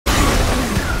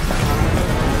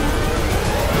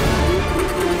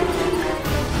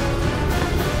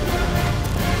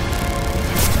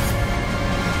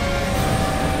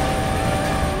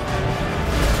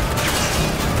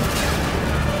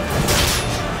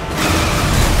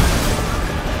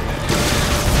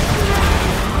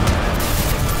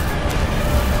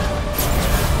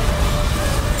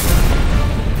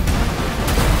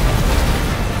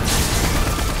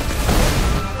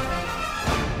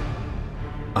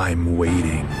I'm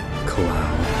waiting,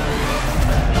 Cloud.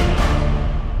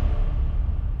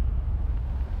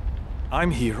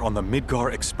 I'm here on the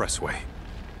Midgar Expressway.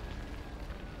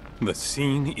 The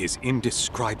scene is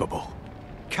indescribable.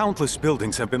 Countless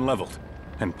buildings have been leveled,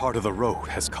 and part of the road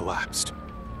has collapsed.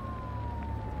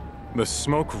 The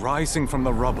smoke rising from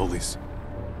the rubble is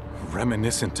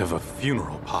reminiscent of a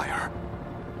funeral pyre.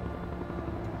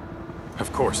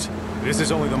 Of course, this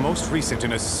is only the most recent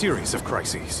in a series of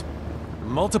crises.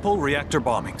 Multiple reactor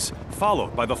bombings,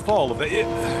 followed by the fall of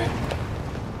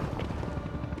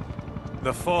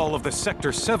the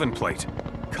Sector 7 plate,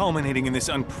 culminating in this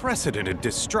unprecedented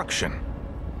destruction,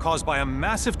 caused by a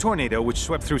massive tornado which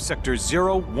swept through Sectors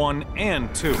 0, 1,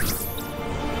 and 2.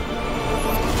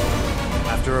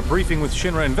 After a briefing with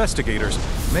Shinra investigators,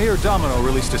 Mayor Domino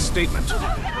released a statement,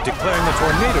 declaring the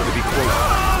tornado to be,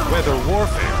 quote, weather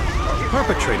warfare,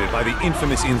 perpetrated by the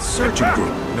infamous insurgent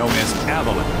group known as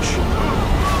Avalanche.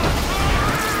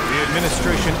 The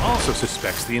administration also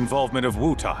suspects the involvement of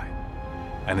Wutai,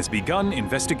 and has begun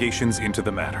investigations into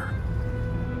the matter.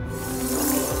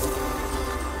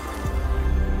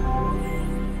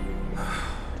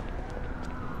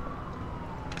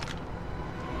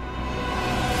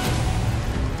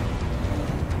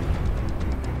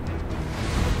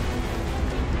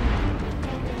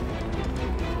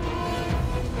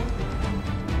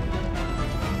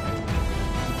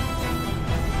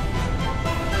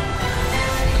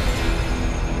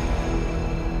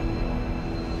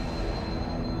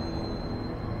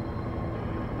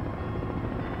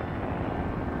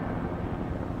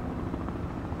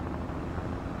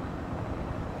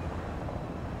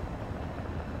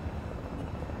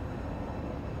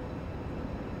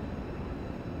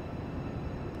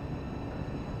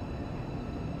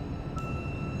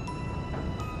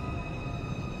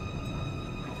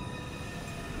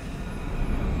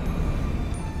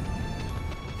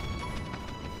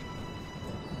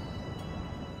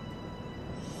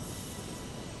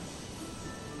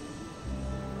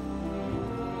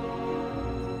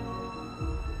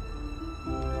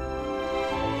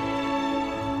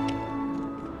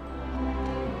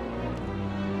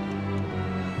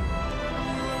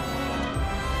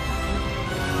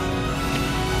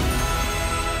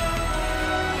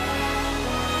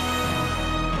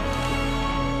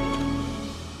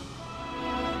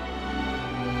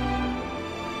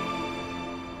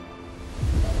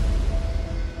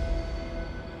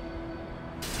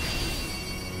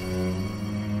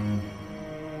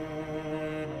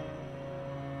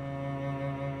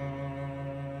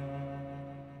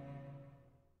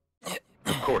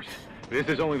 Of course, this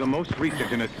is only the most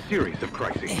recent in a series of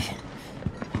crises.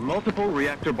 Multiple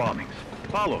reactor bombings,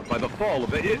 followed by the fall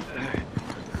of the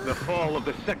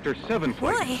Sector 7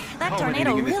 plate. Boy, that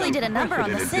tornado really did a number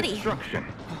on the city.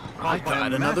 I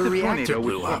thought another reactor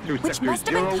blew up. Which must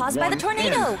have been caused by the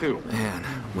tornado. Man,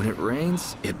 when it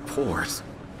rains, it pours.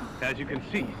 As you can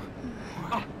see.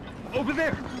 Over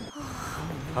there!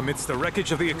 Amidst the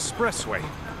wreckage of the expressway,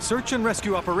 search and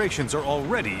rescue operations are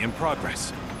already in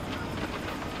progress.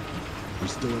 We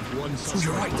still have one suspect.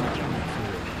 You're right.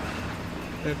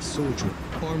 Ex-soldier,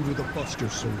 armed with a buster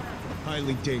sword.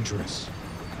 Highly dangerous.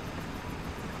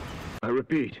 I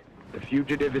repeat, the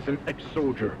fugitive is an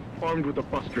ex-soldier, armed with a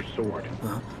buster sword.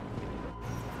 Huh?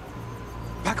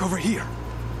 Back over here!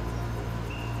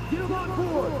 Get him on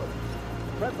board!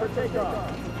 Prep for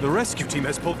takeoff! The rescue team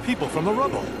has pulled people from the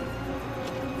rubble.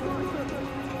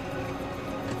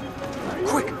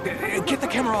 Quick! Get the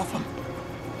camera off them!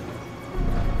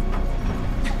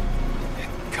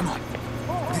 Come on.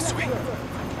 This way.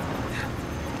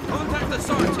 Contact the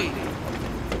SAR team.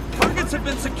 Targets have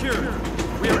been secured.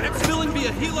 We are exfilling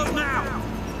via helo now.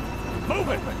 Move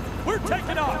it! We're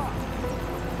taking off!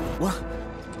 What?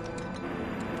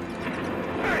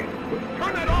 Hey!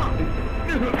 Turn that off!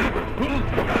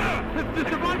 The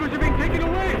survivors are being taken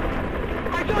away!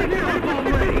 I can't hear it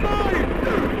already!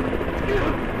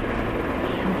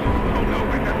 Oh no,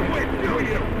 I got to wait, do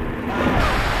you?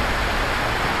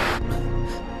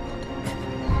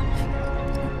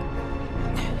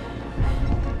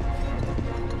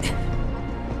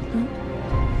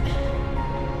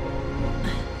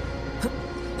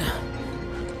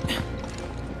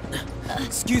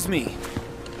 Excuse me.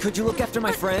 Could you look after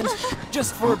my friend?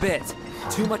 Just for a bit.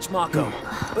 Too much Mako.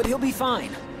 But he'll be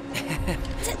fine.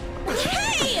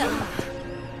 Hey!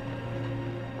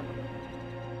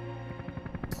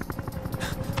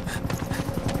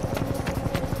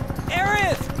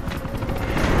 Aerith!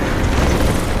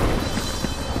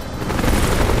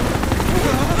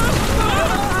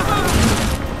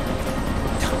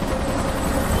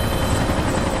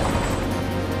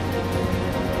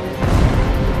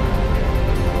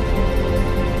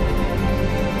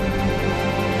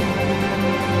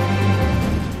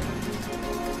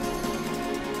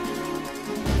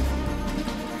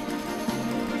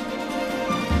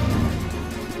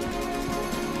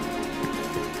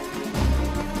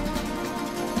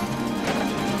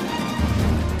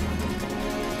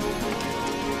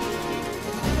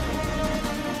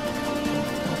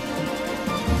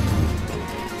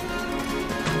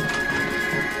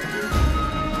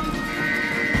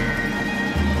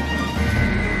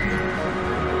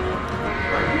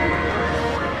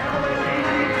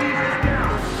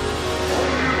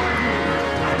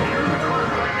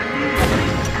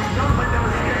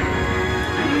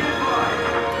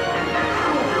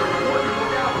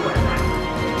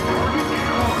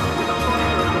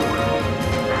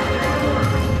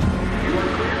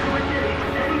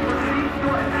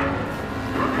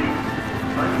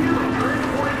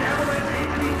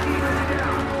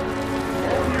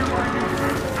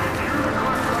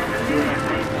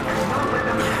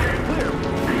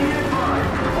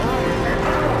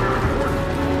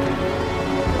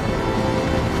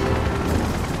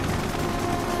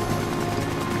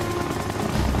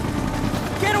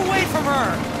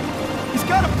 He's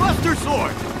got a Buster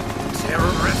Sword!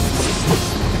 Terrorists!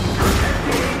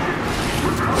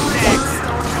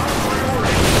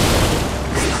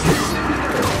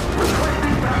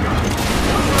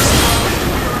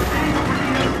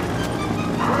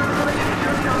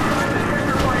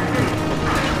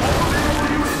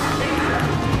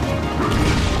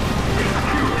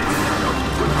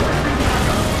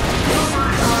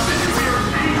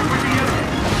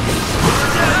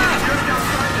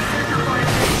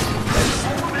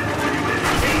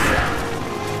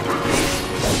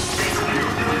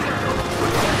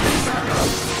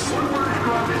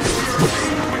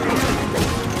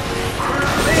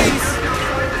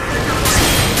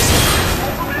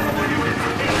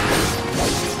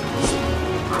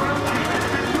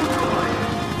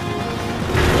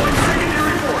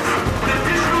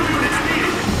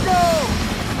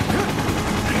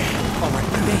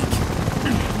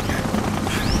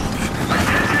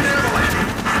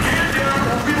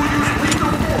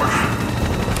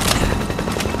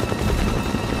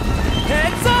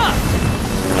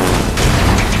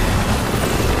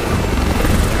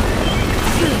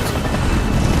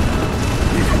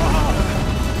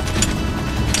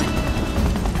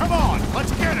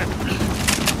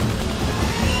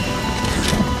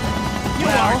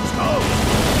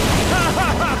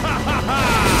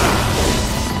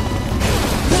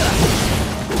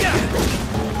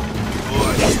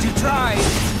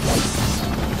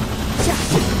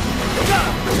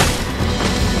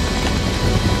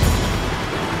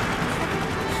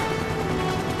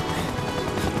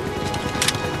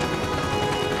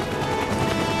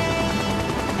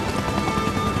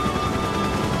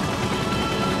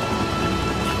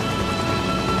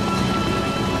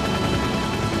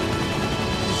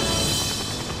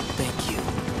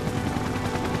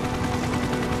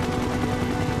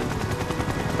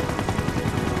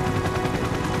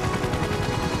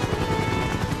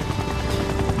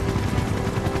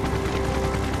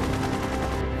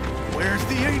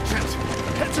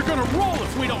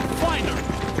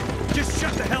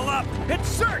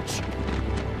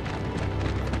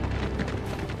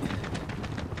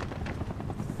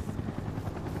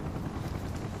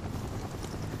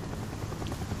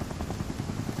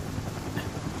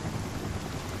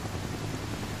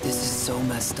 So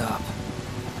messed up.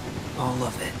 All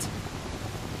of it.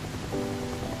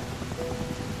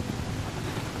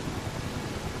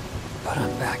 But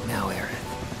I'm back now,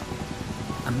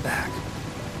 Aerith. I'm back.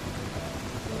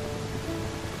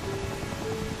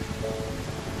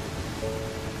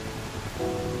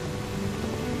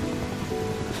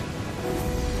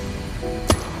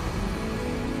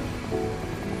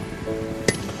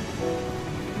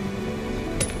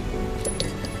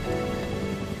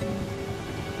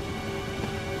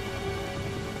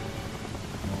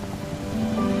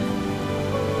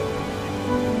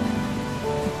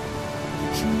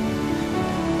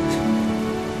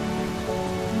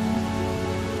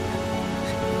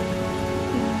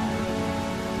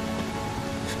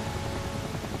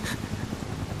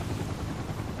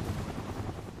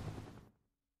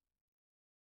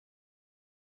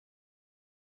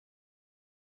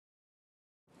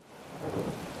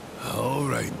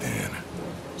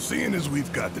 Seeing as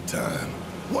we've got the time,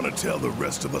 want to tell the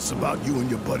rest of us about you and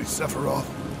your buddy Sephiroth?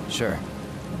 Sure.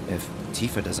 If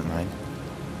Tifa doesn't mind.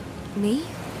 Me?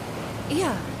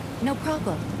 Yeah, no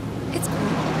problem. It's cool.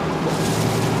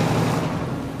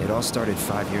 It all started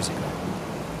 5 years ago.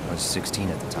 I was 16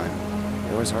 at the time.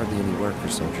 There was hardly any work for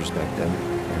soldiers back then,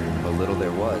 and the little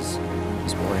there was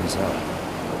boring as hell.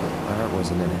 My heart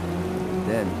wasn't in it.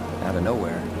 Then, out of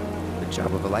nowhere, the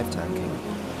job of a lifetime came.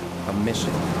 A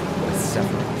mission with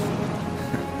Sephiroth.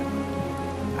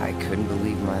 I couldn't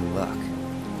believe my luck.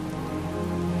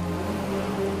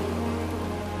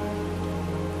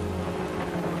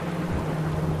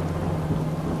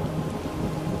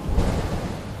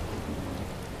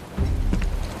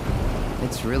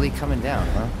 It's really coming down,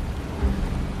 huh?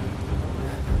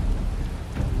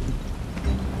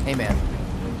 Hey man,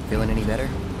 feeling any better?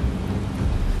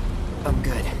 I'm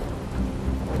good.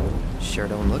 Sure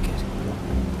don't look it.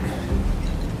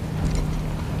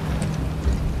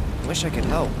 Wish I could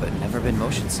help, but never been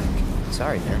motion sick.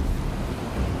 Sorry, man.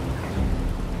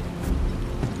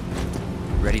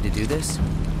 Ready to do this?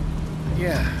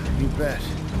 Yeah, you bet.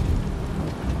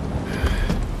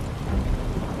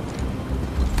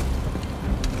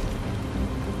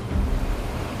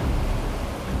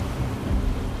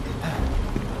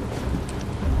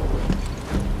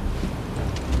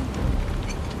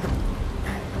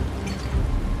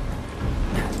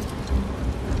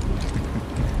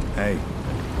 Hey,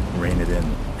 rein it in.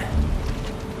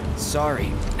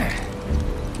 Sorry.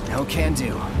 No can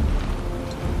do.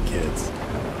 kids.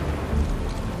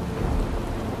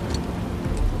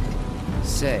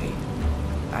 Say,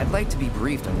 I'd like to be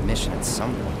briefed on the mission at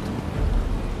some point.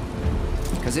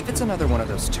 Because if it's another one of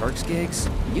those Turks gigs,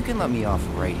 you can let me off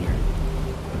right here.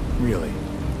 Really?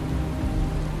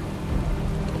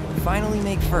 Finally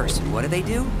make first, and what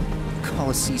do? Call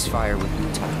a ceasefire with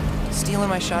Utah, stealing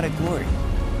my shot at glory.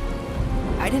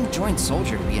 I didn't join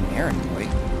Soldier to be an errand boy.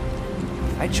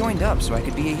 I joined up so I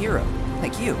could be a hero,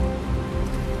 like you.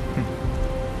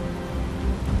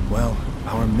 Well,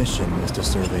 our mission is to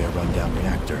survey a rundown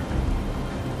reactor.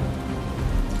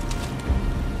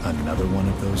 Another one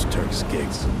of those Turks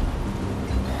gigs.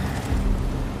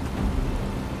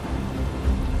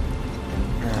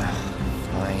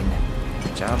 Fine.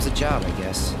 Job's a job, I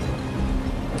guess.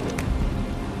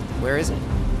 Where is it?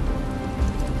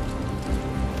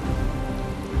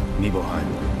 Nibelheim.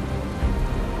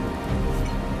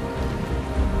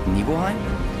 Nibelheim?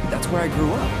 That's where I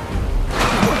grew up.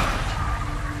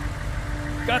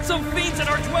 Got some fiends at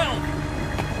R12!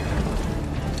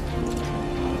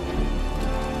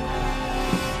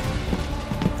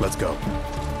 Let's go.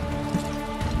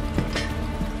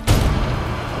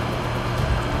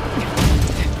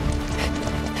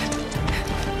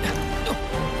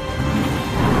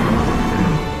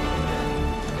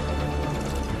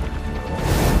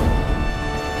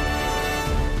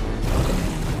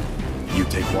 You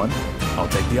take one, I'll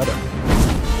take the other.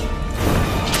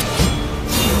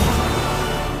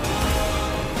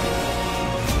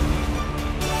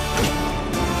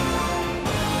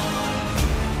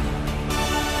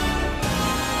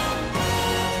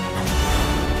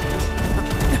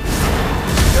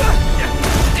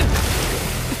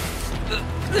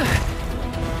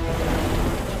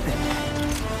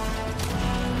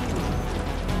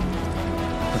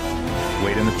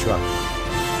 Wait in the truck.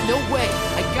 No way!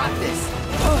 I got this!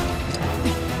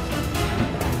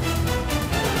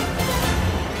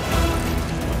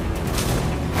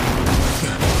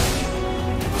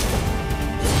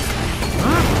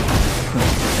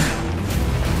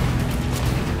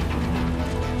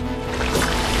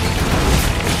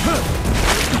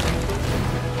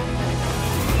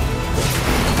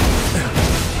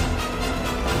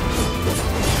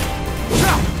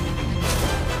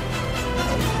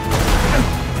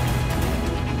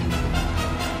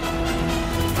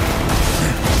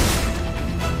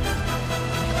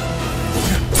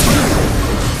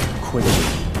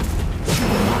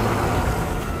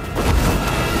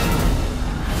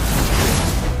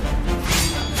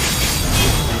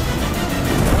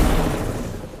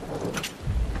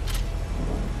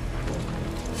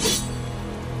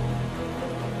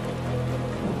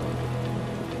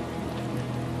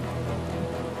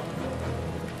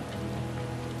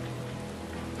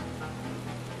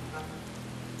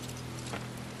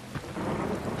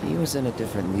 He was in a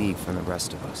different league from the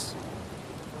rest of us.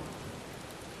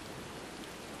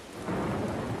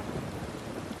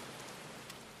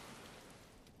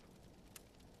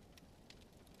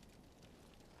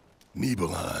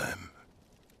 Nibelheim.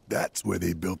 That's where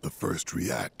they built the first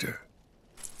reactor.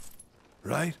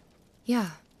 Right?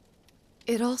 Yeah.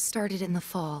 It all started in the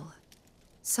fall.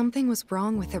 Something was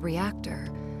wrong with the reactor,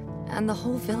 and the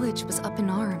whole village was up in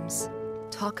arms.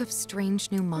 Talk of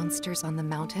strange new monsters on the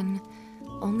mountain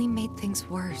only made things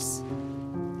worse.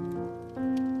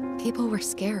 People were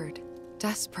scared,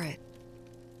 desperate.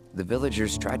 The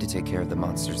villagers tried to take care of the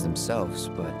monsters themselves,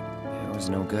 but it was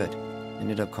no good.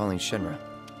 Ended up calling Shinra.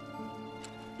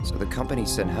 So the company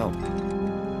sent help.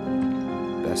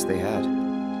 Best they had.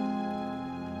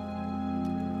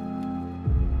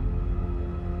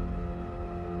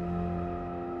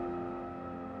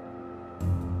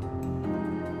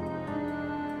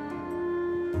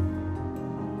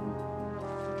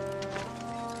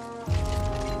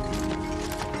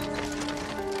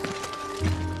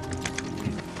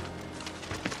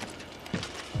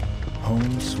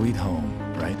 Home sweet home,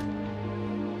 right?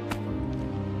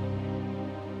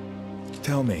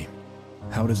 Tell me,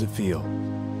 how does it feel?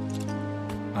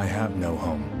 I have no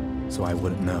home, so I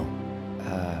wouldn't know.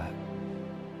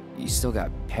 You still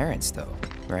got parents though,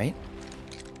 right?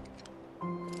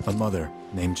 A mother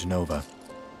named Genova.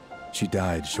 She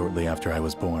died shortly after I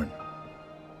was born.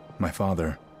 My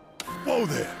father... Whoa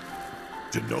there!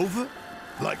 Genova?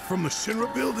 Like from the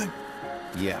Shinra building?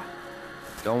 Yeah.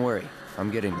 Don't worry,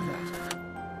 I'm getting to that.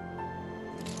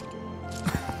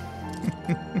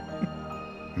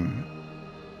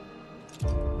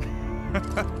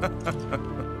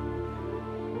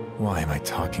 Why am I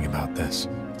talking about this?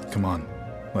 Come on,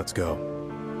 let's go.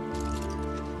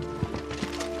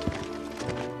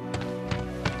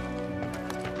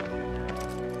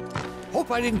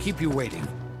 Hope I didn't keep you waiting.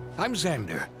 I'm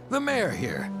Xander, the mayor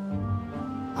here.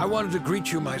 I wanted to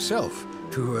greet you myself,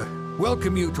 to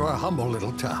welcome you to our humble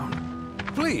little town.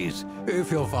 Please, if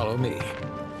you'll follow me.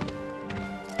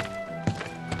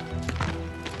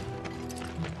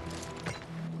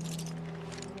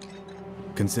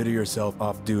 Consider yourself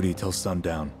off duty till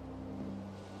sundown.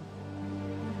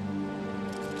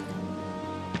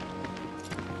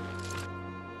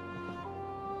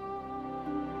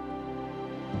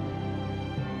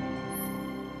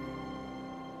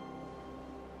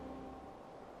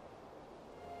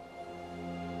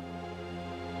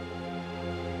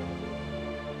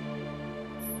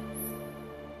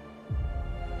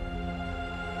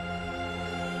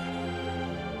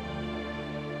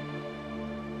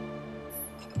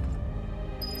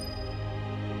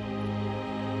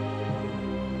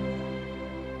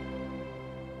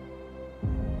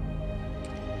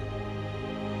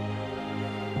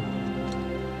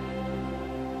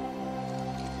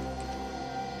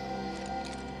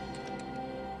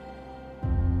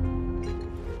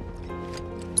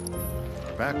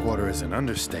 Backwater is an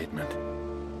understatement.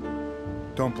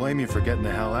 Don't blame you for getting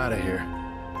the hell out of here.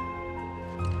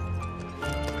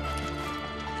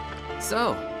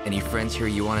 So, any friends here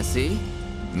you want to see?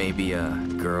 Maybe a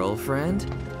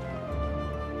girlfriend?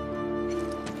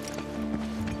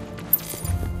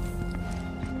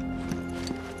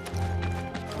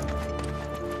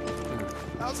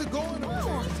 How's it going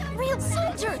over there? Real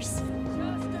soldiers!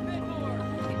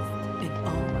 In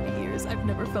all my years, I've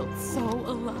never felt so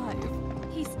alive.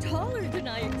 He's taller than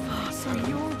I expected. So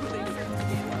you're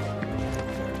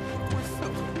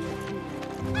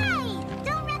Hey!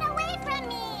 Don't run away from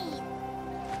me!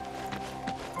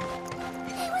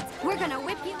 We're gonna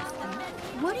whip you.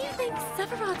 What do you think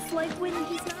Sephiroth's like when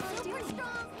he's not on duty?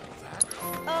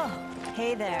 Oh,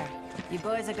 hey there. You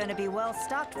boys are gonna be well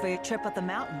stocked for your trip up the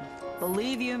mountain.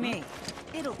 Believe you me,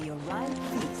 it'll be a right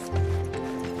feast.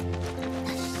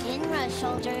 The Shinra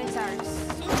soldiers are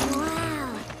super. Wow.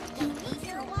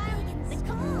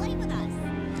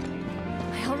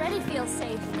 I already feel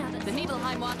safe now that The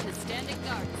Nibelheim Watch is standing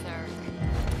guard, sir.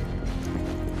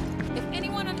 If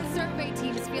anyone on the survey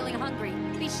team is feeling hungry,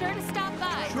 be sure to stop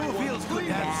by. Sure feels good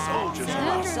to have soldiers on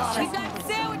our side. You got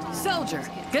sandwich? Soldier,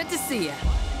 good to see you.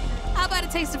 How about a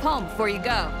taste of home before you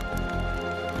go?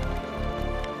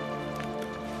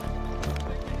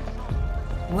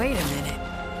 Wait a minute.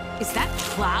 Is that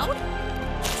Cloud?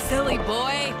 Silly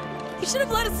boy. You should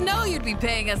have let us know you'd be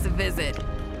paying us a visit.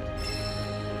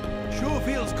 Sure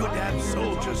feels good to have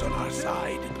soldiers on our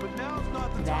side.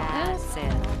 That's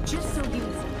it. Just so you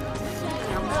know.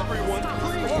 Everyone,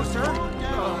 please! Hello, sir.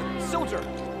 Soldier.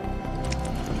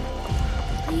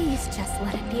 Please just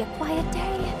let it be a quiet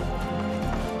day.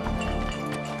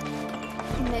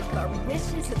 Midgar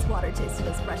wishes its water tasted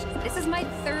as fresh as this is my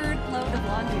third load of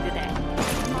laundry today.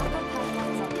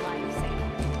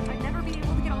 I'd never be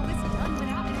able to get all this done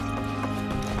without it.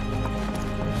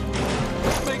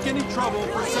 Don't make any trouble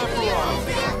for Sephiroth.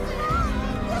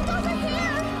 Look over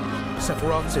here!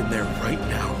 Sephiroth's in there right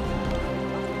now.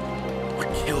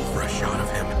 Would kill for a shot of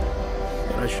him.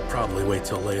 But I should probably wait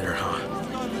till later, huh?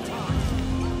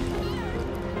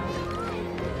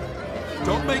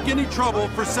 Don't make any trouble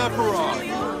for Sephiroth.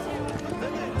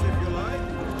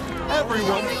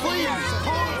 Everyone, please,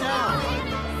 calm down.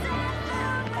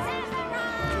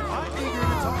 I'm eager to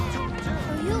talk to him, too.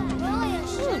 Are you really a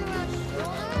Shinra?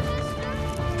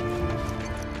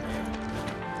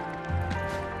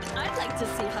 I'd like to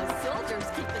see how soldiers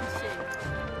keep in shape.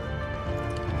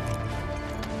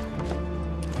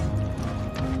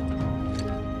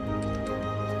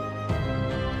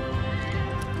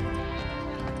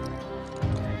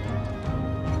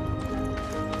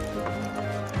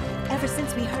 Ever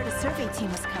since we heard a survey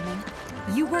team was coming.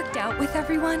 You worked out with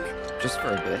everyone? Just for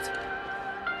a bit.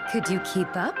 Could you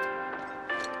keep up?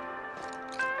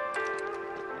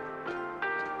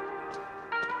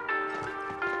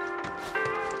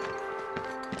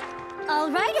 All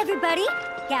right, everybody,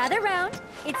 gather round.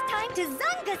 It's time to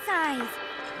Zunga-size.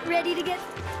 Ready to get...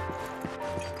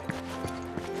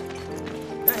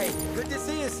 Hey, good to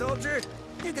see you, soldier.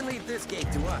 You can leave this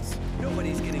gate to us.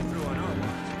 Nobody's getting through on our watch.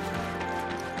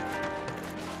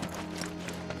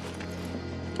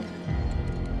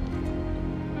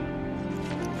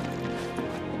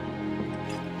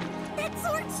 That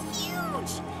sword's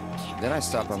huge! Then I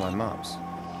stop by my mom's.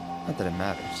 Not that it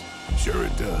matters. Sure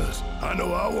it does. I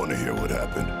know I want to hear what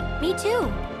happened. Me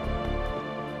too.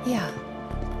 Yeah.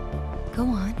 Go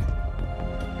on.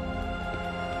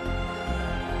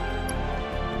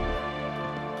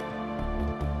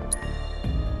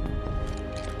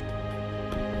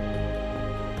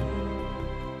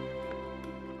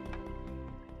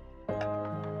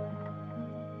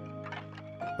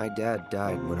 My dad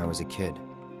died when I was a kid.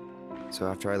 So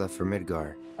after I left for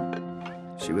Midgar,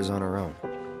 she was on her own.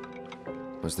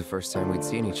 It was the first time we'd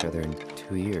seen each other in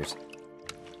 2 years.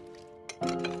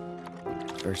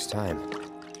 First time.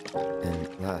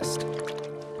 And last.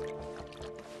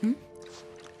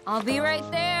 I'll be right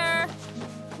there.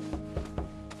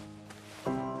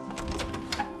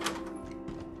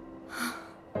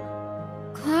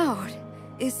 Cloud,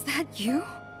 is that you?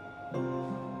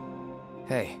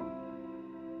 Hey.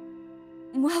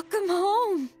 Welcome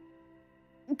home.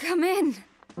 Come in.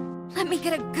 Let me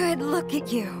get a good look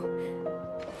at you.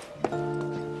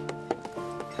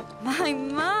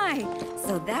 My.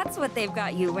 So that's what they've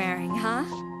got you wearing, huh?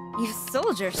 You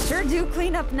soldiers sure do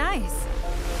clean up nice.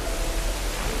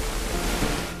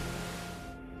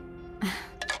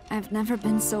 I've never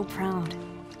been so proud.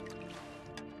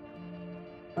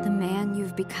 The man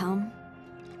you've become.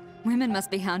 Women must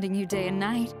be hounding you day and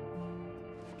night.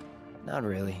 Not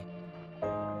really.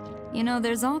 You know,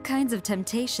 there's all kinds of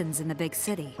temptations in the big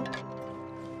city.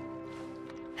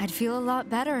 I'd feel a lot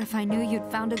better if I knew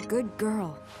you'd found a good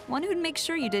girl. One who'd make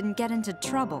sure you didn't get into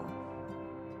trouble.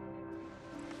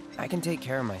 I can take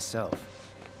care of myself.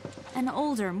 An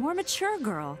older, more mature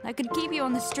girl that could keep you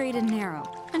on the straight and narrow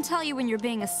and tell you when you're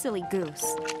being a silly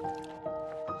goose.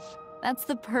 That's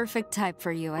the perfect type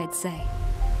for you, I'd say.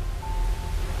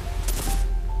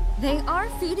 They are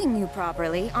feeding you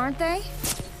properly, aren't they?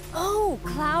 Oh,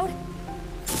 Cloud.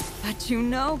 But you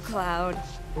know, Cloud.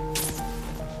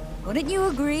 Wouldn't you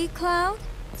agree, Cloud?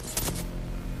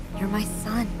 You're my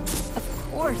son. Of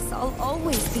course, I'll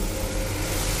always be.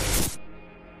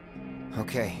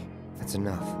 Okay, that's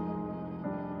enough.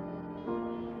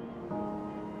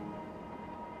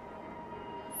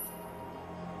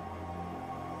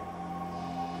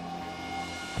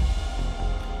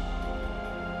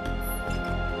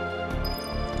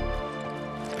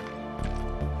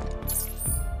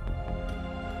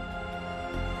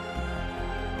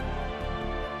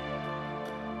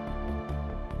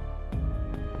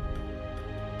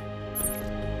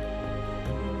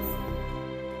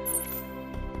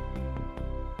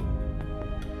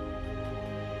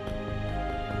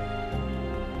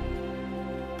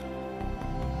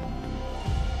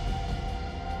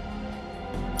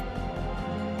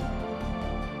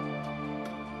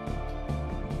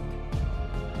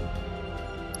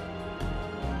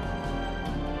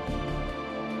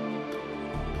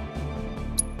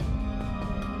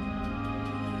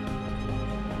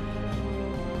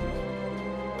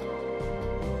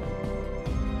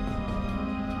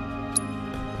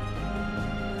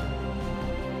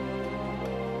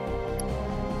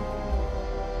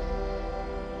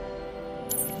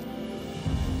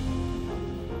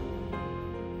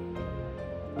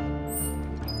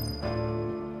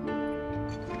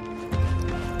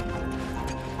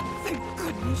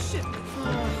 Shit.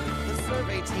 The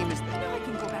survey team is there. Now I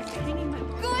can go back to hanging my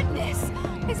goodness!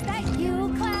 Is that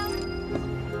you, Cloud?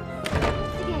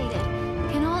 Investigated.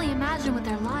 Can only imagine what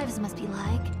their lives must be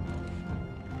like.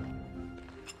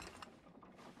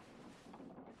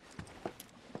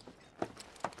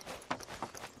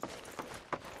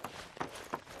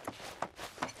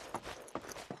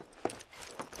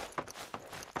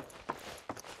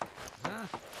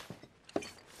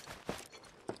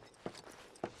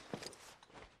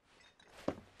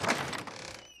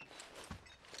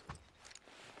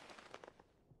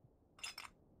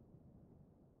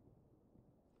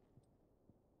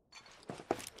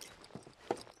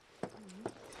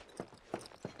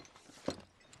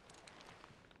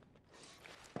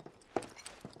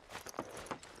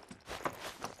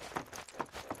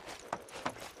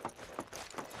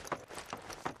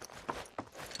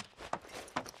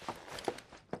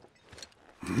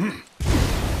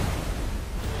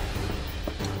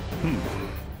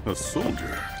 A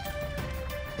soldier.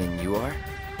 And you are?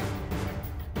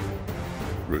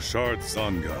 Richard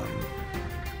Zangan.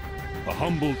 A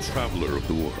humble traveler of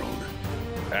the world,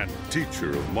 and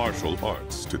teacher of martial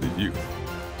arts to the youth.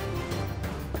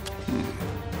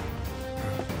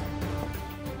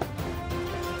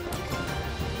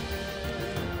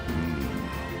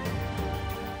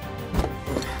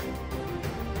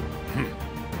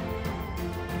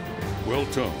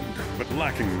 Well-toned, but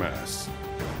lacking mass.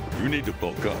 You need to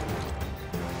bulk up.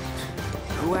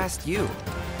 Who asked you?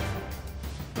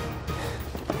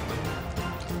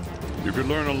 You could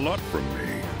learn a lot from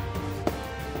me.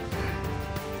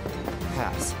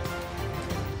 Pass.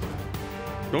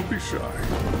 Don't be shy.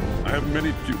 I have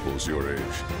many pupils your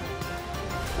age.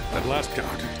 At last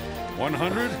count,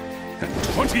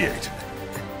 128.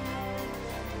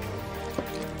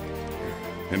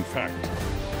 In fact,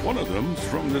 one of them's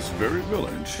from this very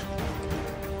village.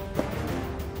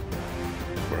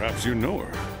 Perhaps you know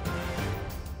her.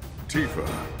 Tifa.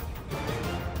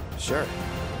 Sure.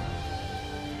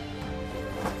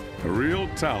 A real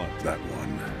talent, that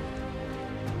one.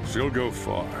 She'll go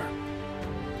far.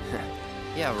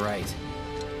 Yeah, right.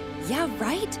 Yeah,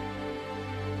 right?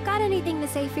 Got anything to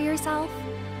say for yourself?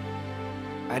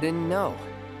 I didn't know.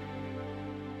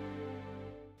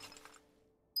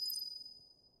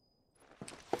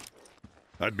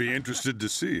 I'd be interested to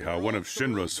see how one of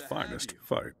Shinra's finest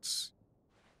fights.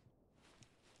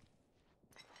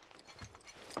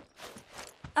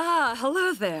 Ah,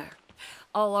 hello there.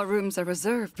 All our rooms are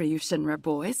reserved for you Shinra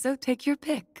boys, so take your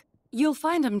pick. You'll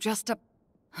find them just up...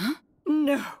 Huh?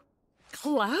 No.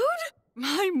 Cloud?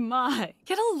 My.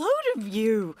 Get a load of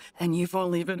you. And you've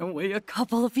only been away a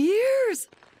couple of years.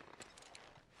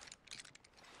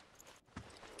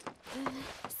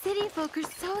 City folk are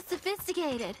so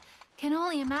sophisticated. Can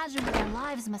only imagine what their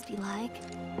lives must be like.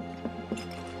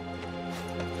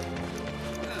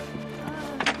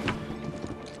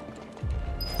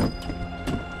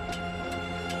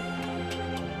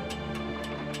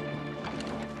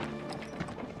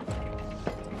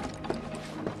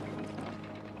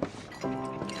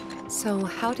 So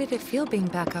how did it feel being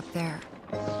back up there?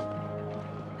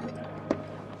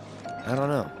 I don't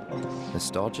know.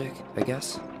 Nostalgic, I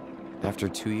guess? After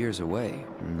 2 years away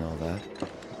and all that.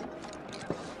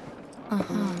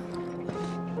 Uh-huh.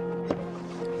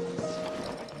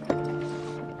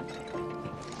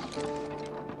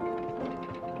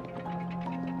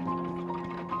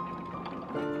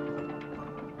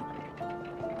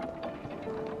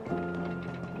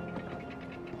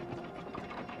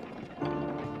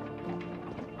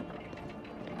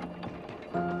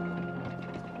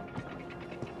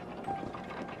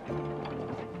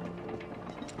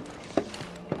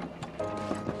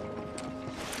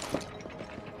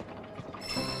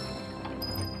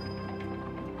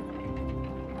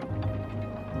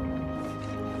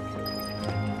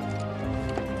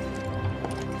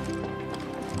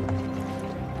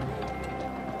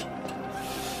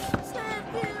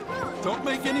 Don't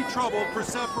make any trouble for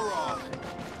Sephiroth.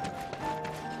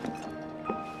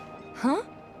 Huh?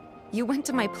 You went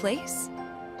to my place?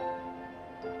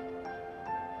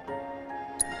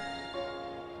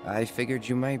 I figured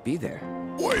you might be there.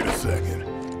 Wait a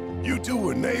second. You two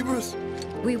were neighbors?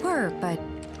 We were, but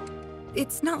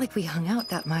it's not like we hung out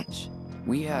that much.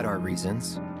 We had our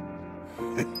reasons.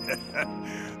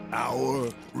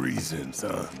 Our reasons,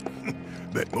 huh?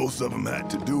 Bet most of them had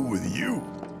to do with you.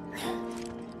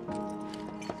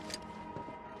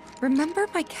 Remember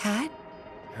my cat?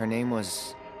 Her name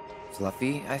was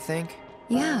Fluffy, I think?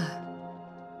 Yeah.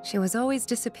 She was always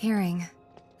disappearing,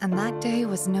 and that day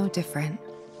was no different.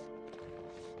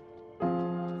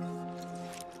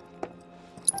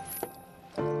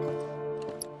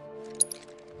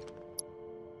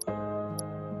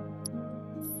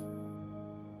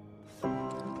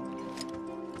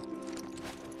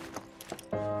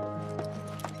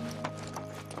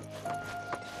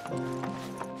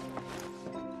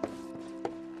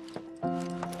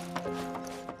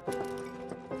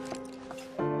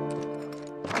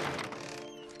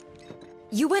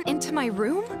 You went into my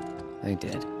room? I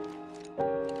did.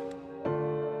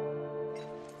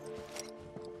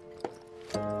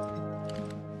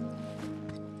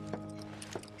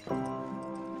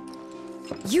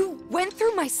 You went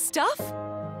through my stuff?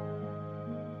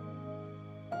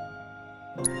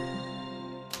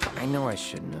 I know I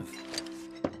shouldn't have.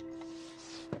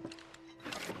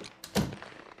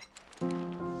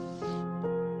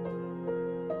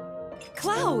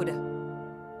 Cloud!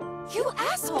 You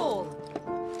asshole!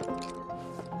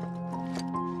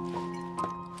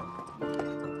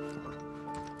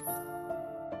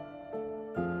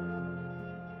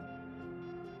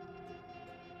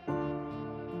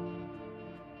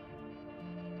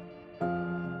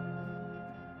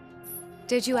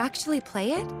 Did you actually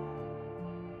play it?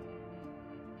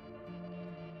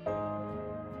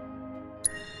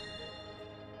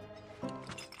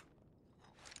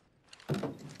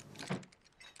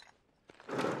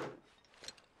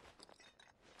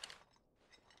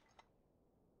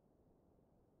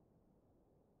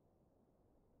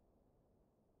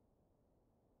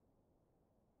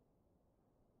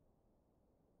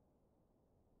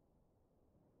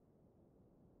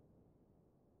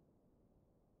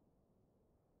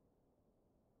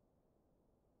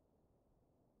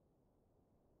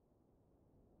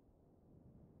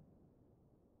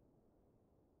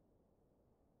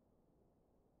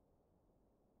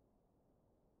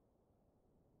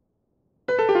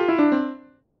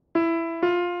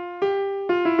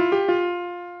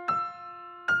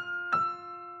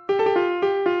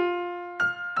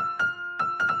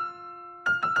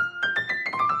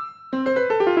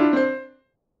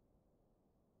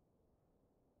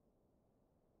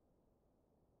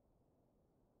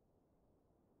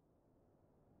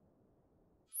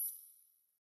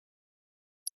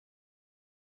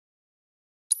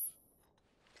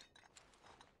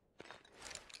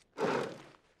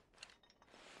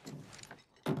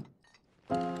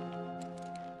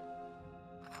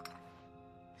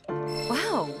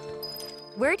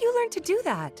 Where'd you learn to do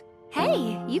that?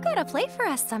 Hey, you gotta play for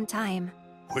us sometime.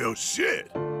 Well, shit.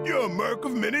 You're a merc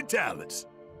of many talents.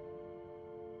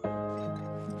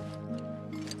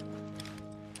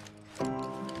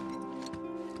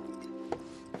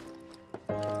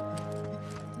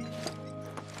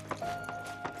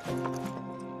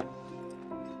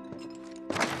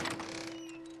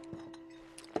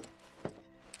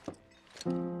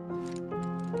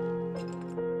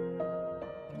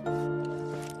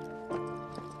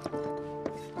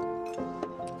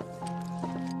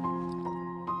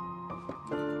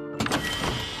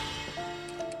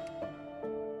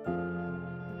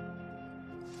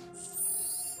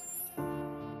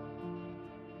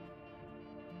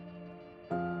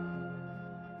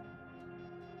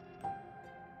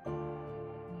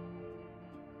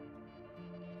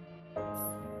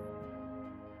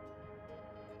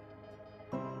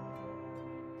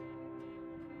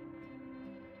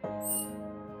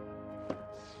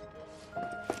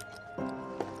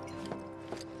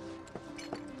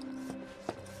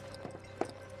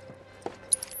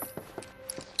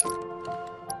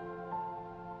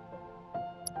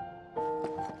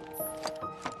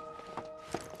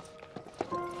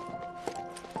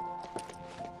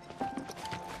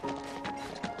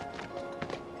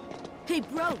 Hey,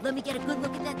 bro, let me get a good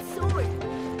look at that sword.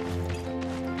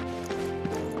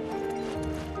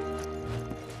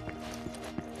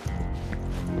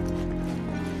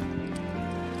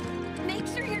 Make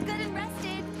sure you're good and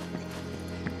rested.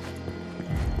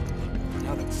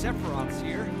 Now that Sephiroth's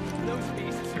here, those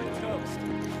pieces are toast.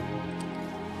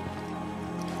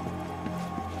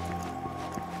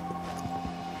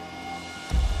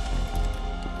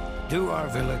 Do our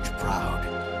village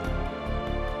proud.